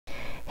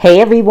Hey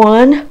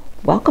everyone,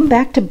 welcome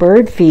back to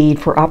Bird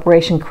Feed for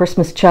Operation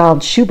Christmas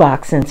Child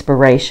Shoebox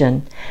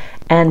Inspiration,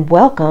 and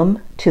welcome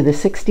to the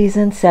 60s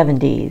and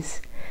 70s.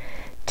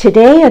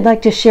 Today I'd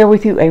like to share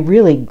with you a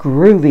really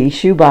groovy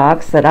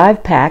shoebox that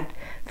I've packed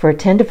for a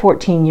 10 to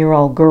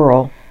 14-year-old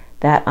girl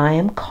that I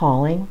am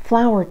calling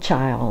Flower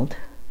Child.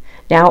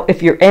 Now,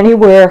 if you're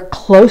anywhere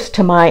close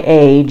to my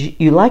age,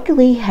 you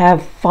likely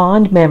have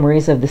fond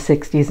memories of the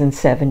 60s and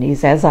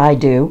 70s, as I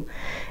do,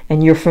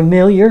 and you're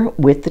familiar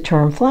with the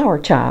term flower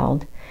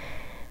child.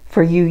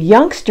 For you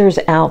youngsters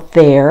out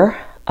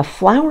there, a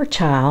flower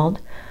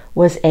child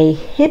was a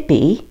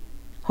hippie,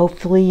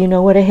 hopefully you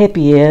know what a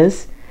hippie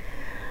is,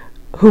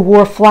 who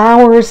wore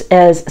flowers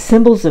as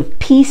symbols of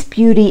peace,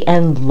 beauty,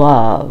 and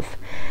love.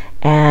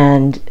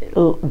 And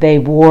they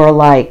wore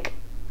like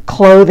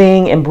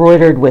clothing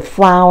embroidered with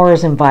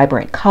flowers and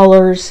vibrant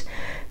colors,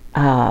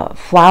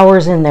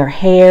 flowers in their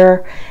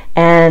hair,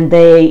 and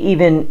they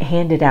even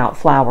handed out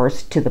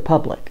flowers to the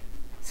public.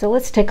 So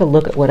let's take a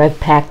look at what I've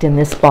packed in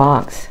this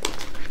box.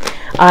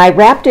 I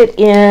wrapped it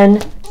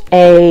in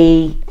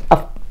a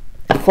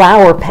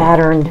flower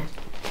patterned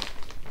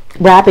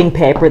wrapping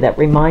paper that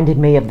reminded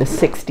me of the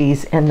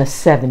 60s and the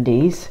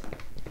 70s.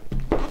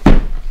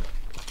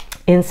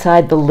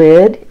 Inside the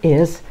lid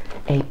is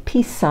a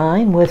peace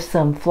sign with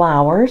some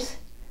flowers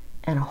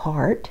and a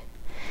heart.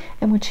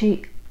 And when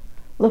she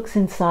looks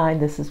inside,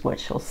 this is what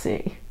she'll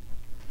see.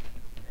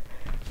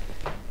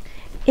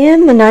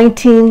 In the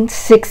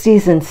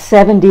 1960s and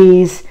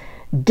 70s,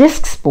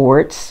 disc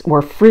sports,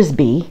 or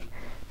frisbee,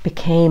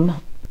 became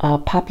a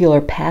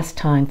popular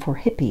pastime for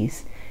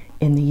hippies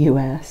in the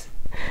US.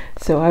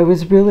 So I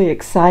was really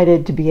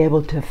excited to be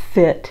able to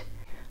fit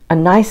a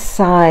nice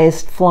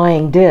sized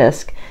flying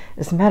disc.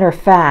 As a matter of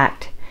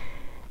fact,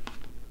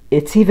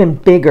 it's even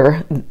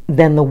bigger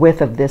than the width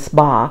of this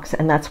box,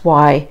 and that's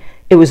why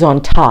it was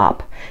on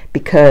top,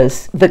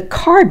 because the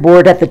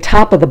cardboard at the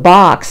top of the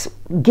box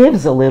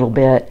gives a little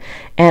bit,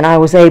 and I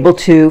was able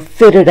to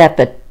fit it at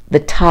the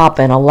top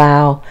and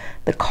allow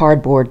the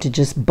cardboard to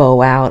just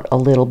bow out a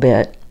little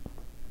bit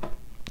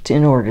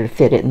in order to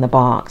fit it in the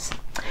box.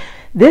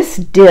 This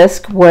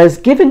disc was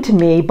given to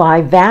me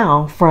by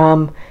Val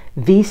from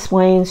V.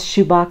 Swain's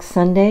Shoebox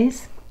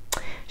Sundays.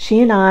 She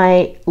and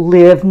I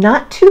live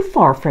not too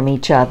far from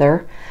each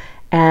other,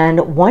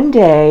 and one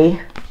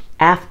day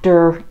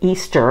after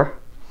Easter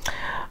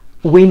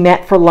we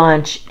met for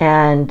lunch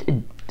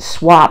and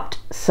swapped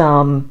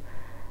some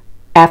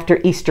after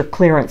Easter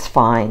clearance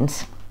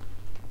finds,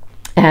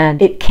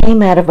 and it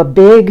came out of a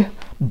big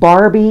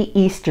Barbie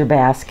Easter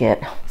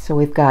basket. So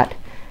we've got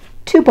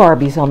two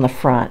Barbies on the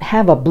front.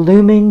 Have a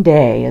blooming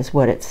day is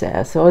what it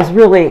says. So I was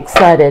really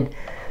excited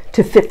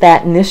to fit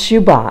that in this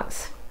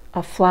shoebox.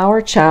 A flower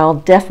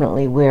child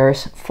definitely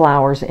wears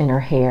flowers in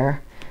her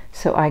hair,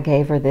 so I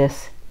gave her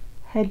this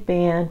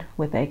headband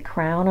with a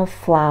crown of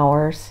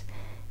flowers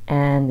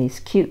and these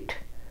cute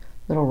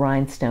little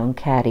rhinestone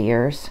cat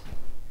ears.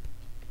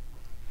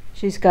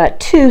 She's got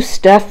two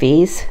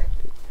stuffies,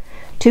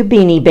 two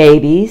Beanie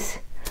Babies.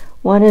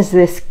 One is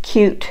this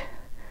cute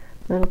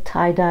little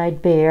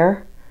tie-dyed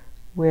bear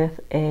with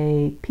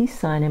a peace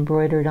sign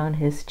embroidered on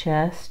his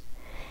chest.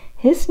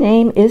 His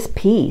name is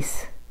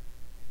Peace.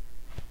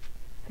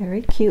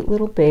 Very cute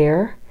little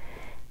bear.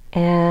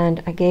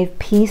 And I gave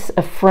Peace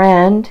a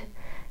friend.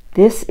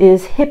 This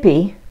is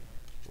Hippie,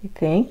 I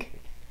think.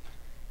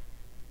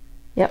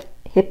 Yep,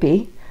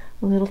 Hippie,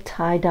 a little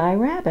tie-dye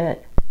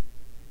rabbit.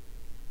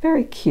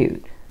 Very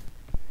cute.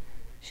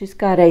 She's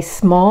got a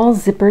small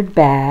zippered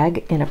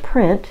bag in a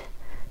print,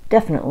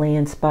 definitely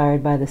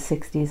inspired by the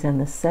 60s and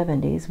the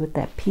 70s with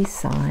that peace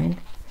sign.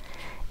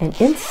 And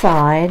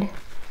inside,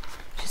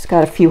 she's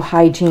got a few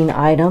hygiene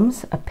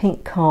items, a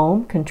pink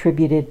comb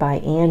contributed by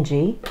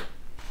Angie,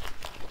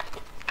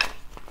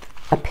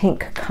 a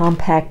pink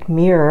compact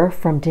mirror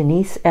from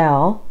Denise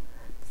L.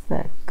 It's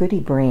the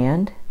GOODY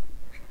brand.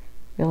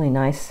 Really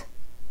nice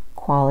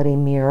quality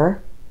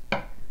mirror.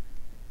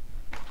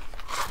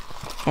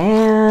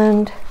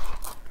 And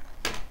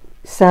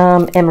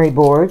some emery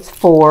boards,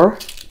 4,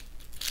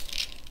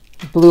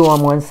 blue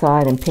on one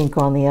side and pink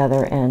on the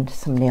other, and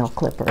some nail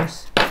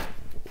clippers.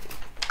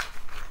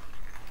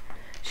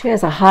 She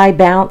has a high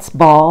bounce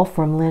ball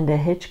from Linda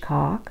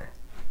Hitchcock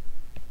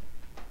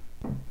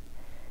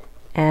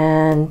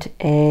and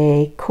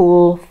a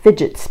cool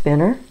fidget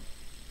spinner,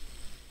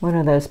 one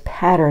of those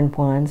patterned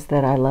ones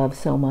that I love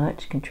so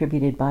much,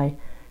 contributed by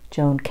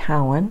Joan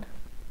Cowan.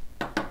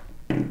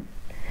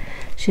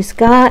 She's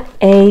got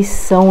a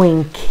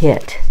sewing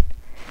kit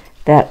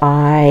that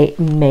I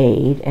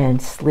made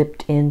and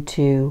slipped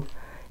into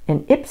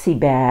an Ipsy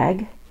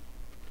bag,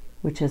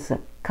 which is a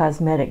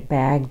cosmetic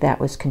bag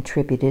that was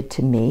contributed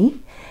to me.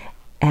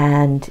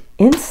 And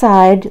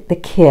inside the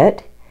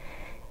kit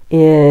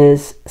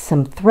is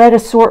some thread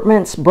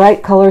assortments,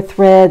 bright color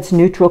threads,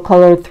 neutral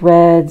color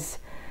threads,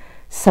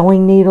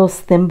 sewing needles,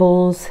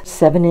 thimbles,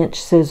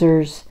 7-inch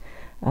scissors,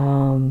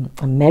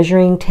 a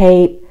measuring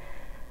tape,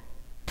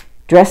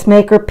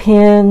 dressmaker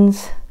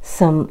pins,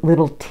 some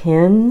little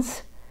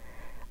tins,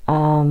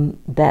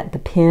 that the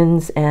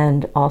pins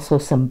and also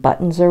some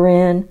buttons are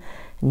in.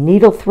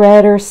 Needle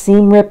threader,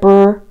 seam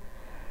ripper,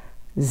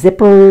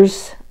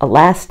 zippers,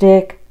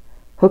 elastic,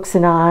 hooks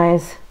and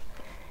eyes,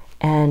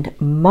 and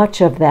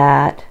much of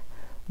that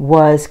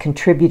was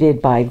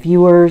contributed by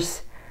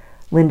viewers,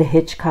 Linda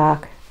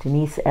Hitchcock,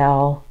 Denise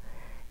L.,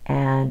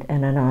 and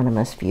an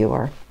anonymous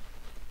viewer.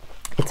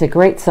 It's a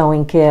great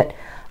sewing kit.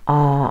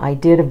 I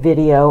did a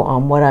video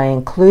on what I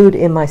include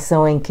in my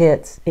sewing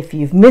kits. If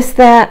you've missed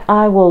that,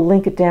 I will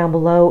link it down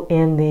below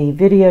in the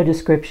video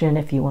description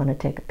if you want to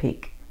take a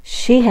peek.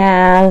 She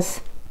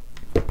has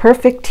a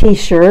perfect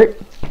t-shirt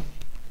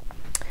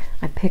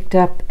I picked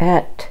up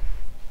at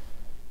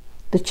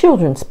the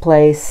Children's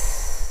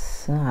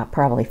Place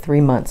probably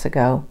 3 months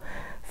ago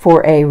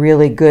for a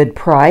really good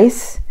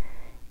price,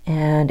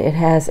 and it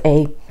has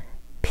a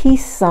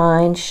peace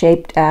sign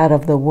shaped out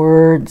of the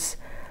words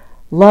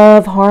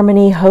love,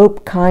 harmony,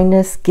 hope,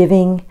 kindness,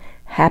 giving,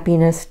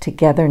 happiness,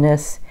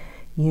 togetherness,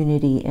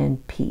 unity,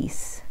 and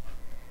peace.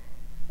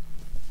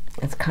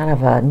 It's kind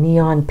of a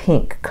neon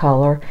pink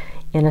color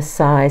in a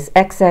size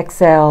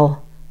XXL,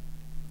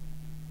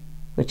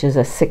 which is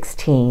a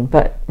 16,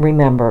 but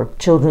remember,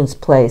 Children's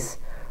Place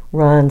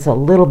runs a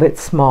little bit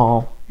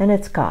small, and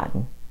it's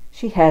cotton.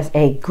 She has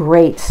a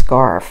great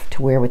scarf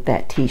to wear with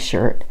that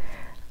t-shirt.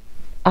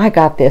 I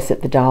got this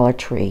at the Dollar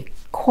Tree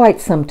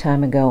quite some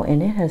time ago,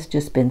 and it has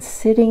just been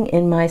sitting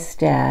in my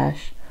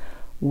stash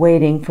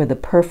waiting for the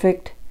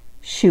perfect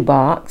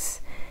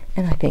shoebox,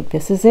 and I think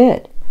this is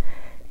it.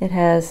 It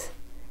has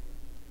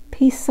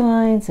peace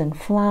signs and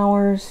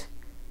flowers,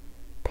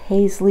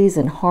 paisleys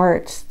and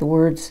hearts, the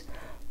words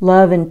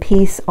love and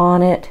peace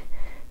on it.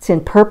 It's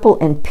in purple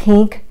and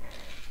pink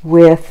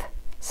with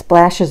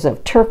splashes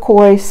of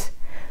turquoise,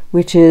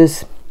 which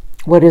is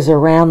what is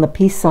around the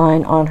peace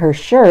sign on her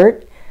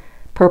shirt.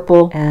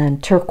 Purple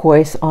and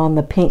turquoise on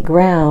the pink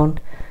ground,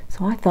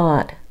 so I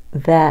thought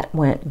that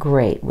went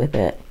great with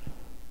it.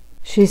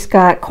 She's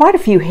got quite a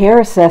few hair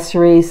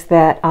accessories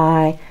that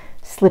I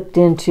slipped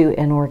into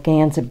an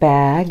organza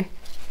bag.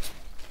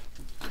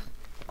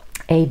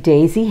 A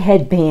daisy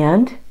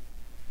headband.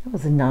 It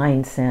was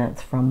 9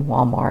 cents from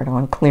Walmart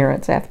on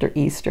clearance after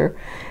Easter,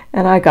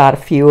 and I got a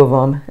few of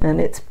them, and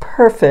it's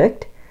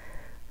perfect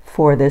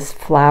for this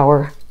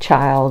flower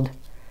child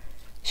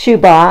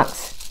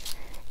shoebox.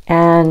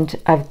 And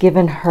I've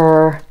given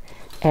her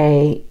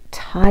a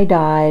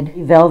tie-dyed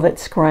velvet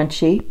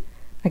scrunchie.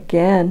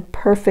 Again,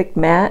 perfect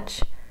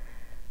match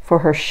for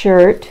her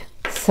shirt.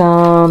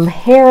 Some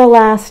hair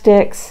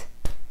elastics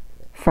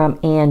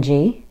from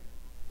Angie.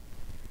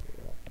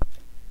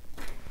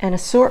 An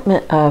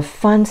assortment of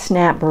fun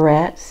snap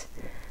barrettes.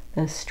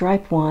 The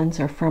striped ones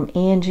are from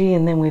Angie,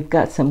 and then we've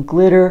got some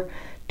glitter,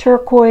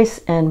 turquoise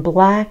and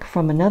black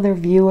from another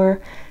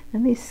viewer.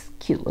 And these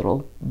cute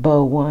little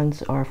bow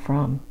ones are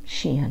from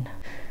SCIONE.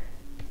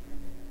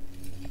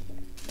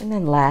 And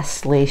then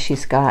lastly,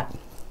 she's got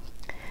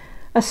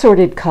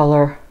assorted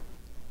color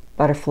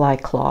butterfly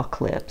claw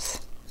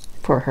clips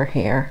for her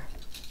hair.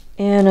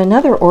 In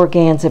another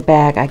organza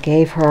bag, I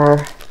gave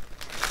her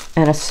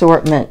an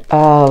assortment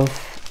of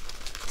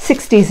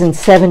 60s and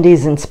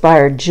 70s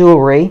inspired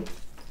jewelry.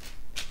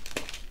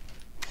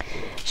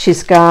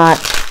 She's got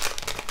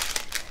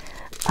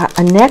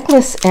a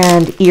necklace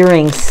and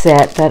earring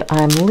set that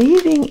I'm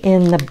leaving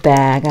in the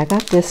bag. I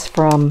got this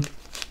from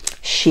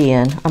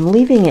SCIONE. I'm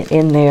leaving it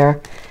in there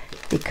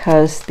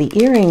because the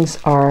earrings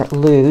are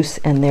loose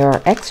and there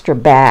are extra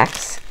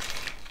backs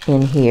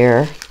in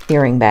here,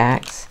 earring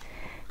backs,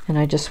 and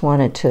I just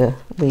wanted to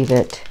leave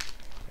it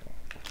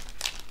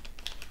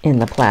in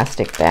the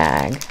plastic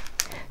bag.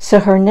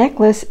 So her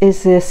necklace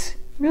is this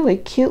really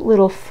cute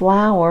little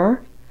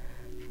flower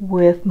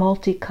with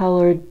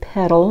multicolored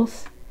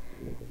petals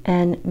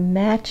and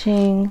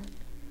matching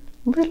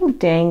little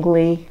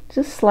dangly,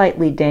 just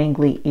slightly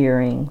dangly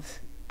earrings.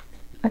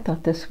 I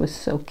thought this was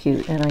so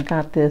cute, and I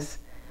got this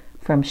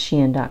from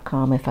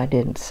SCIONE.com if I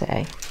didn't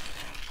say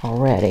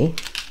already.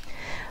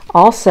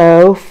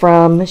 Also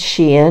from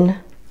SCIONE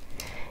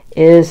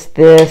is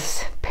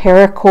this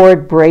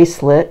paracord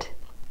bracelet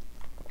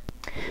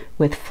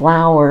with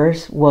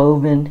flowers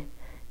woven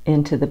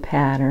into the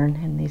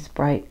pattern in these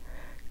bright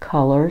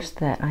colors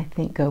that I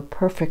think go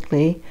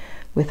perfectly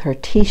with her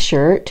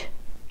t-shirt,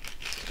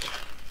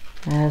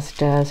 as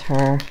does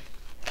her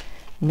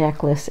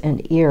necklace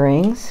and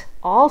earrings.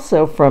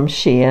 Also from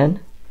SCIONE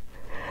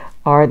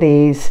are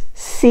these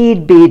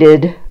seed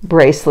beaded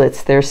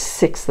bracelets. There's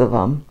 6 of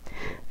them.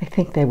 I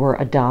think they were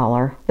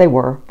 $1. They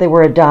were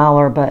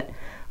 $1, but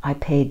I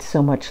paid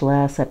so much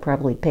less. I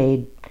probably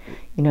paid,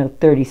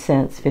 30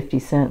 cents, 50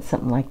 cents,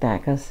 something like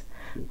that, because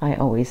I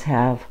always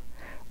have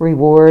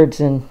rewards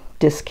and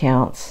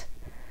discounts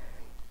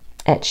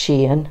at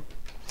SCIONE.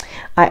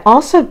 I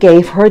also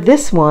gave her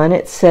this one.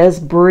 It says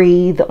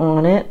breathe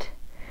on it,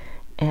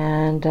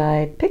 and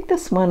I picked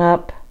this one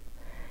up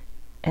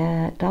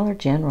at Dollar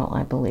General,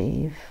 I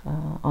believe,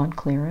 on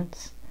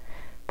clearance,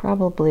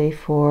 probably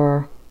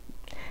for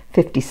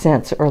 50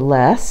 cents or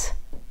less.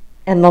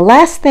 And the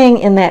last thing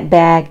in that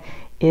bag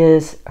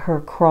is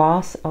her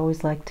cross. I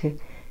always like to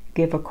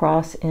give a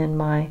cross in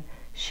my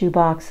shoe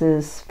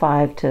boxes,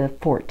 5 to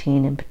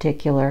 14 in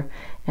particular.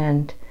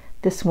 And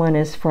this one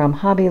is from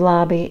Hobby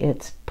Lobby.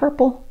 It's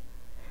purple,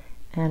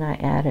 and I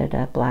added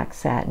a black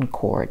satin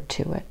cord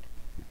to it.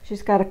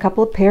 She's got a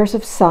couple of pairs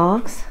of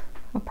socks,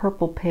 a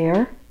purple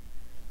pair,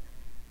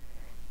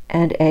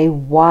 and a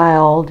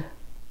wild,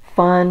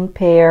 fun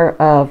pair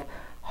of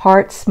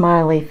heart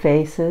smiley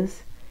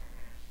faces,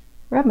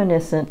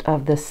 reminiscent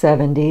of the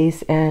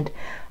 70s. And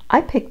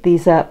I picked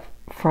these up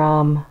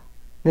from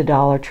the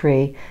Dollar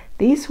Tree.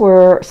 These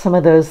were some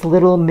of those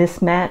little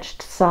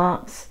mismatched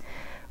socks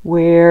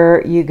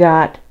where you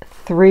got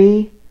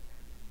 3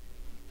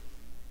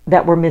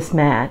 that were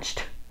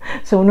mismatched.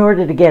 So in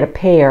order to get a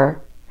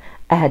pair,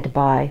 I had to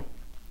buy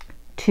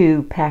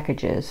 2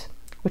 packages,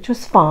 which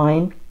was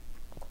fine.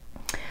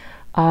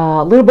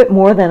 A little bit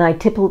more than I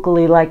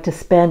typically like to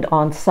spend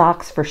on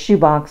socks for shoe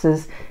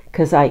boxes,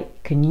 because I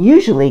can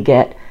usually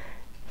get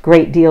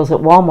great deals at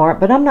Walmart,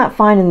 but I'm not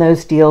finding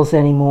those deals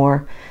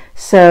anymore.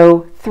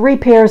 So 3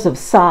 pairs of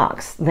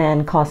socks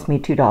then cost me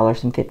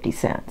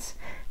 $2.50.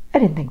 I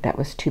didn't think that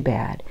was too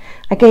bad.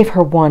 I gave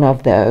her one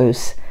of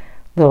those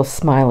little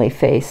smiley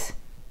face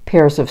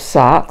pairs of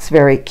socks,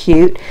 very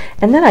cute.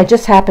 And then I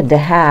just happened to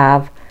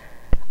have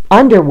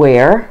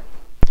underwear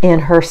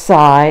in her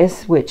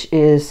size, which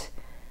is,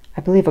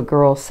 I believe, a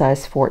girl's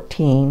size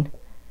 14.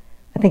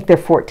 I think they're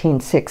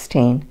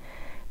 14-16.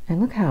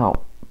 And look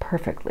how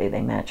perfectly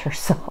they match her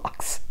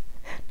socks.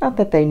 Not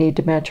that they need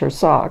to match her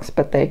socks,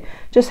 but they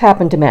just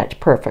happen to match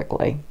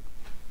perfectly.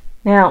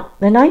 Now,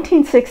 the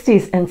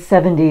 1960s and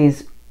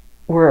 70s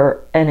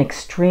were an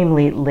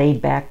extremely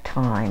laid-back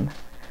time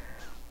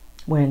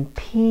when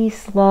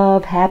peace,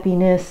 love,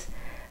 happiness,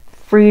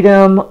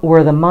 freedom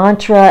were the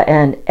mantra,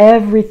 and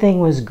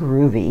everything was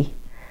groovy.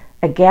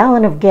 A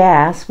gallon of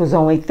gas was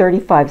only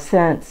 35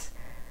 cents,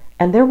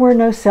 and there were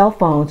no cell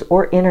phones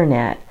or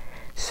internet.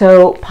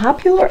 So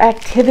popular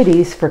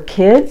activities for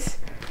kids,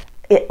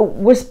 it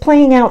was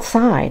playing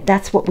outside.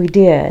 That's what we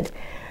did.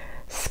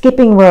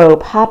 Skipping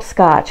rope,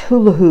 hopscotch,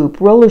 hula hoop,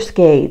 roller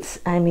skates.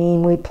 I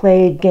mean, we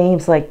played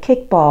games like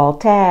kickball,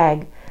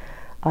 tag.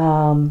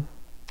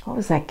 What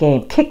was that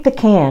game? Kick the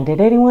can. Did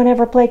anyone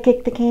ever play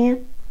kick the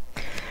can?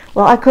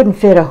 Well, I couldn't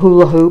fit a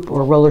hula hoop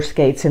or roller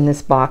skates in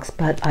this box,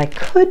 but I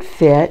could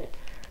fit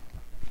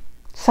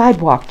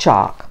sidewalk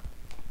chalk.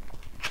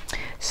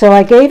 So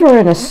I gave her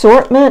an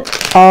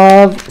assortment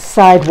of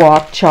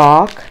sidewalk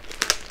chalk.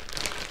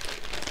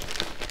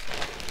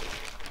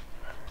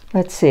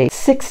 Let's see,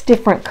 6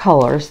 different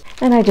colors,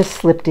 and I just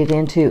slipped it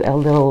into a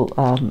little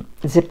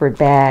zippered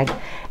bag.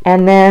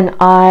 And then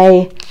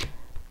I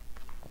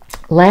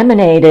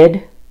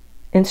laminated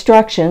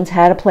instructions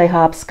how to play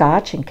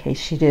hopscotch, in case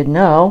she didn't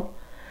know,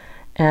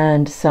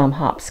 and some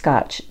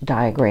hopscotch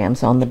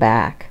diagrams on the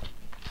back.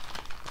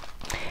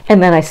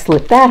 And then I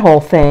slipped that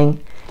whole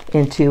thing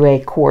into a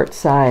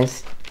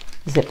quart-sized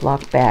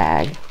Ziploc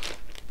bag.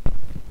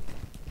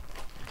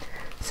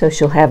 So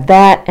she'll have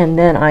that, and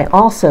then I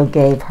also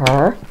gave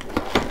her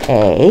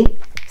a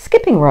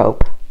skipping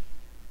rope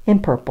in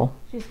purple.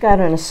 She's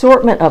got an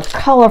assortment of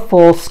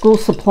colorful school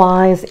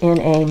supplies in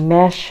a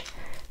mesh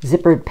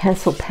zippered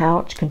pencil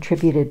pouch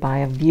contributed by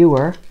a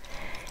viewer.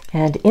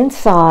 And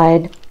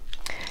inside,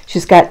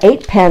 she's got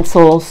 8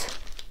 pencils,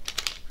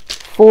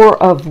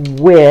 4 of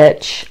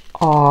which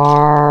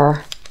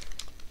are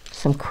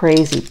some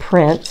crazy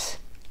prints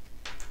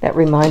that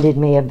reminded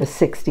me of the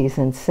 60s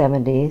and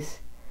 70s.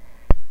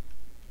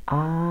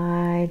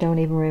 I don't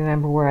even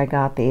remember where I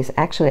got these.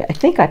 Actually, I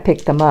think I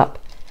picked them up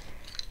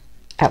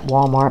at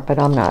Walmart, but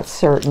I'm not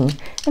certain.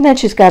 And then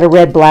she's got a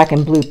red, black,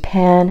 and blue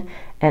pen,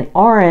 an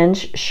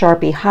orange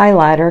Sharpie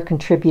highlighter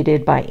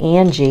contributed by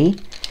Angie,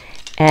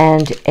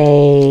 and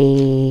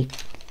a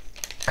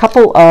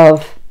couple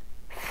of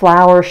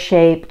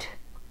flower-shaped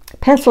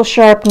pencil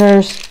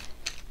sharpeners,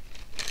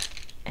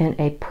 and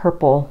a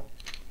purple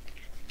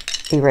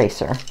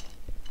eraser.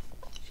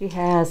 She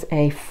has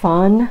a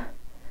fun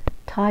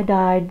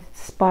tie-dyed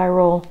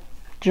spiral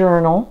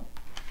journal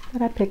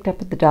that I picked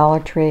up at the Dollar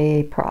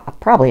Tree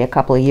probably a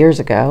couple of years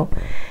ago,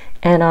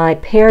 and I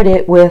paired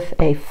it with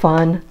a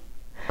fun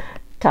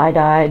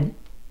tie-dyed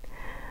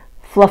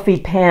fluffy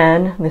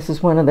pen. This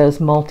is one of those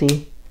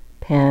multi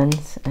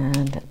pens,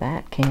 and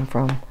that came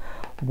from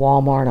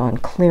Walmart on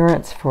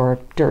clearance for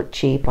dirt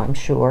cheap, I'm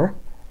sure.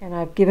 And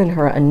I've given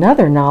her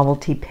another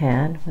novelty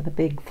pen with a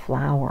big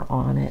flower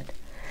on it.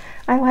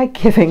 I like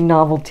giving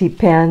novelty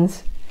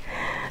pens,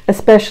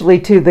 especially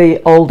to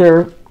the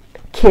older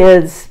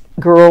kids,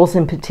 girls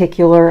in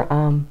particular.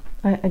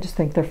 I just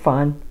think they're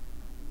fun.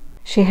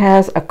 She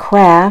has a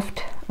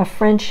craft, a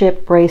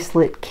friendship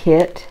bracelet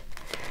kit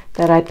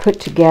that I put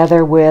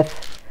together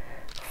with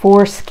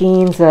 4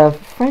 skeins of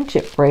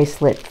friendship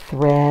bracelet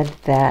thread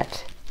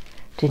that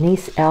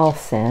Denise L.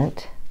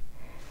 sent.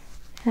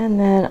 And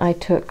then I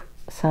took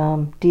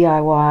some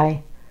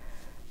DIY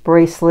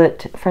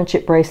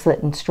friendship bracelet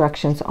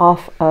instructions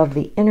off of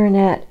the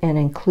internet and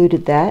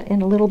included that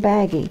in a little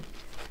baggie.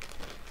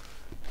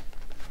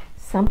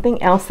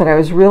 Something else that I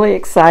was really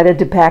excited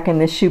to pack in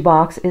this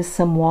shoebox is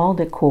some wall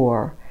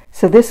decor.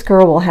 So this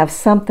girl will have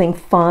something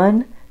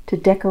fun to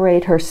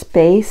decorate her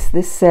space.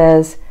 This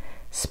says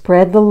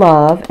 "Spread the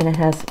Love," and it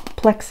has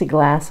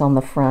plexiglass on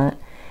the front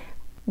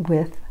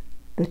with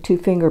the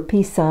two-finger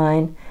peace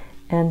sign,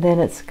 and then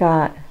it's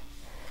got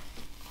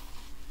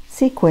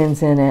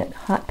sequins in it,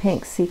 hot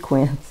pink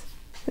sequins.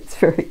 It's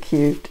very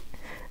cute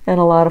and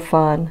a lot of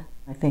fun.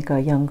 I think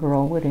a young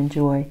girl would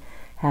enjoy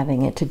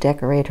having it to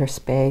decorate her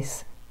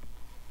space.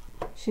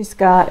 She's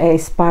got a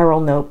spiral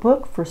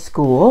notebook for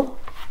school,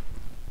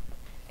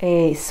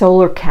 a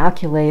solar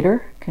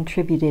calculator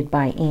contributed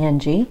by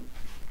Angie.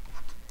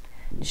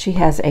 She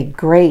has a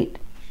great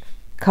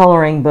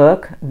coloring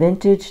book,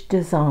 Vintage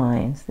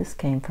Designs. This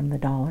came from the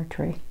Dollar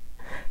Tree.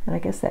 And I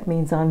guess that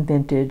means I'm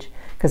vintage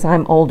because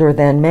I'm older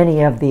than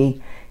many of the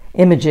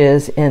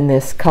images in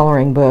this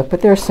coloring book,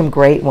 but there's some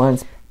great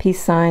ones.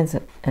 Peace signs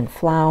and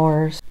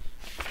flowers,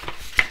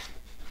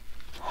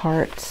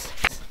 hearts.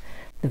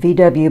 The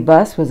VW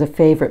bus was a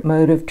favorite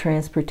mode of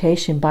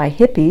transportation by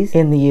hippies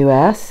in the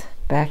US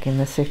back in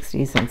the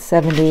 60s and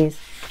 70s.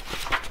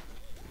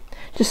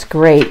 Just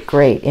great,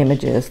 great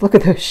images. Look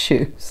at those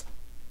shoes.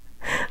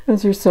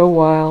 Those are so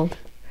wild.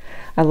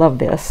 I love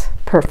this.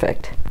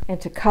 Perfect. And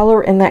to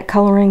color in that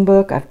coloring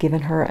book, I've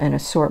given her an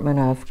assortment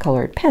of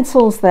colored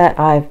pencils that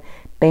I've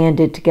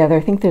banded together.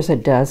 I think there's a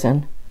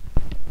dozen.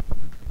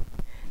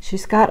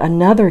 She's got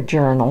another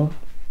journal,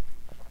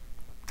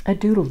 a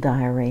doodle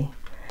diary.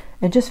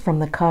 And just from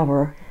the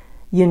cover,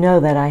 you know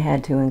that I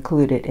had to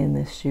include it in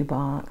this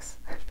shoebox.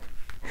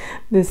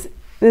 This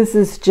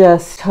is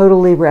just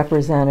totally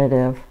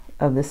representative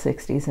of the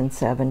 60s and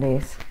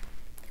 70s.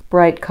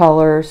 Bright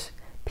colors,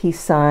 peace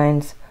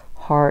signs,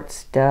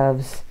 hearts,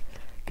 doves,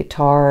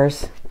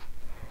 guitars,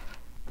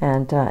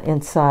 and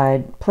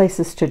inside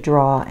places to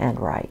draw and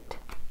write.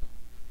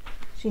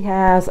 She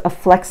has a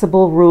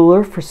flexible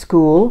ruler for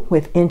school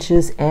with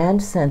inches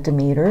and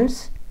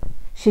centimeters.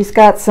 She's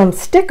got some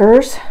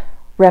stickers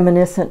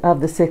reminiscent of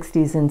the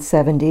 60s and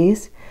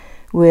 70s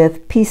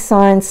with peace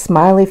signs,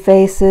 smiley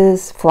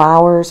faces,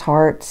 flowers,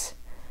 hearts,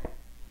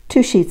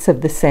 2 sheets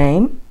of the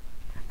same.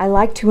 I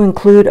like to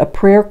include a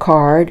prayer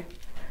card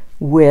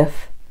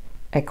with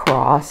a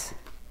cross.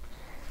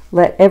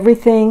 Let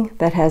everything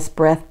that has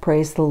breath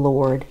praise the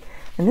Lord.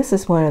 And this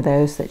is one of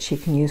those that she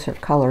can use her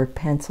colored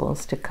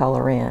pencils to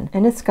color in.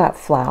 And it's got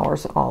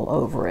flowers all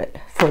over it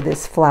for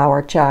this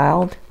flower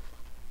child.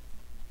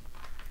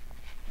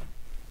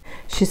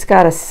 She's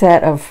got a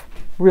set of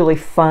really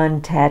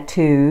fun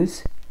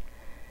tattoos.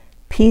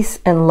 Peace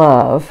and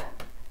Love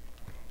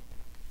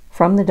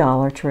from the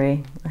Dollar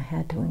Tree. I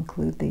had to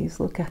include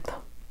these. Look at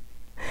them.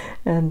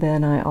 And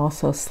then I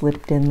also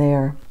slipped in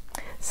there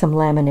some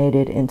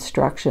laminated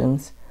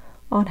instructions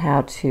on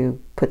how to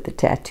put the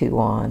tattoo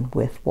on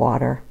with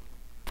water.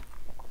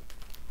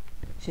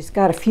 She's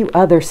got a few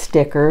other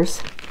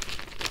stickers,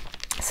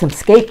 some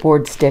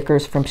skateboard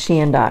stickers from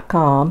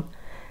SCIONE.com,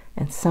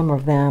 and some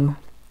of them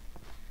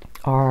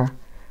are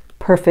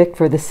perfect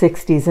for the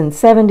 60s and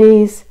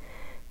 70s.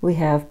 We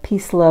have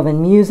Peace, Love, and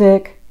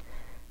Music.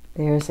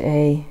 There's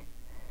a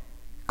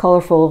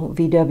colorful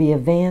VW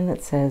van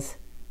that says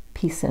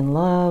Peace and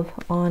Love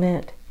on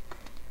it.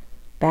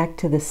 Back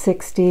to the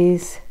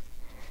 60s,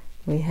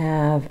 we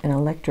have an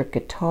electric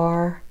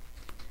guitar,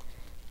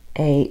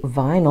 a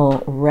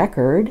vinyl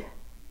record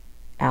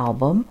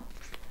album,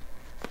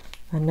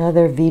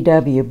 another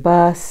VW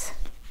bus,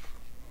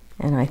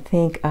 and I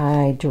think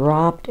I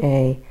dropped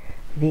a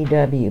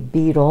VW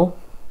Beetle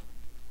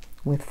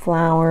with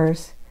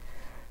flowers,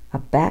 a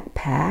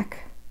backpack.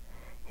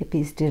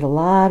 Hippies did a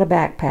lot of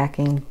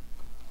backpacking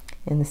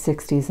in the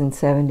 60s and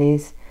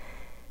 70s.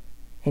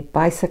 A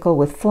bicycle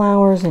with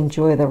flowers,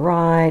 Enjoy the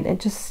Ride,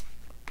 and just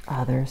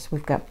others.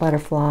 We've got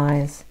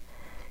butterflies,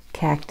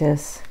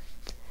 cactus,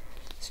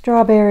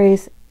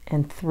 strawberries,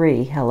 and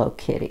 3 Hello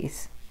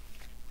Kitties.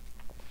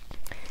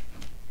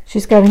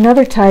 She's got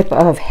another type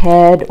of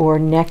head or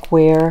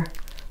neckwear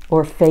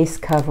or face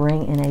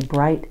covering in a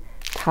bright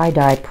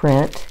tie-dye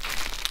print.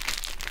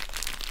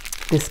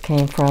 This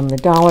came from the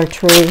Dollar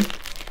Tree,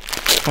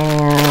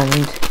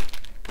 and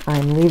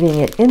I'm leaving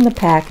it in the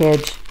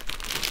package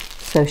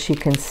so she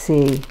can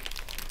see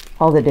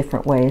all the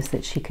different ways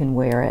that she can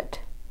wear it.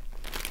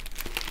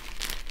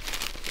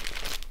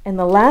 And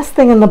the last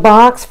thing in the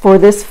box for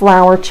this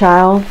flower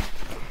child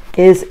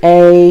is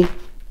a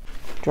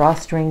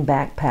drawstring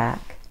backpack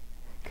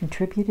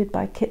contributed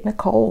by Kit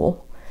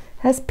Nicole.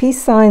 Has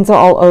peace signs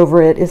all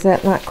over it. Is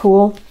that not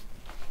cool?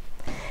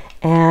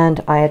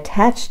 And I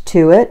attached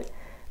to it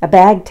a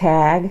bag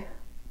tag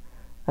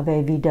of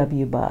a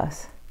VW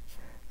bus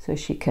so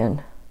she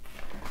can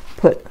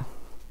put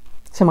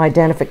some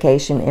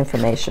identification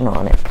information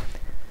on it.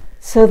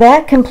 So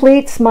that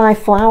completes my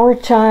flower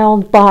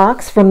child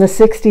box from the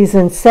 60s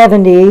and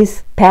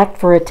 70s, packed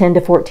for a 10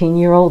 to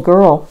 14-year-old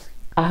girl.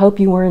 I hope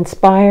you were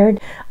inspired.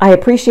 I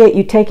appreciate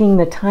you taking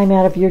the time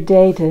out of your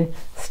day to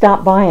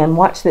stop by and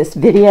watch this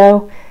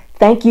video.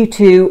 Thank you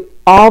to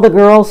all the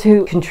girls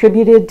who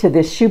contributed to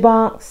this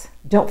shoebox.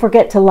 Don't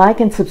forget to like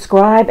and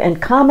subscribe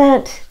and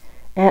comment,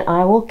 and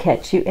I will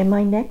catch you in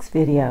my next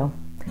video.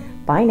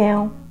 Bye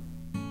now.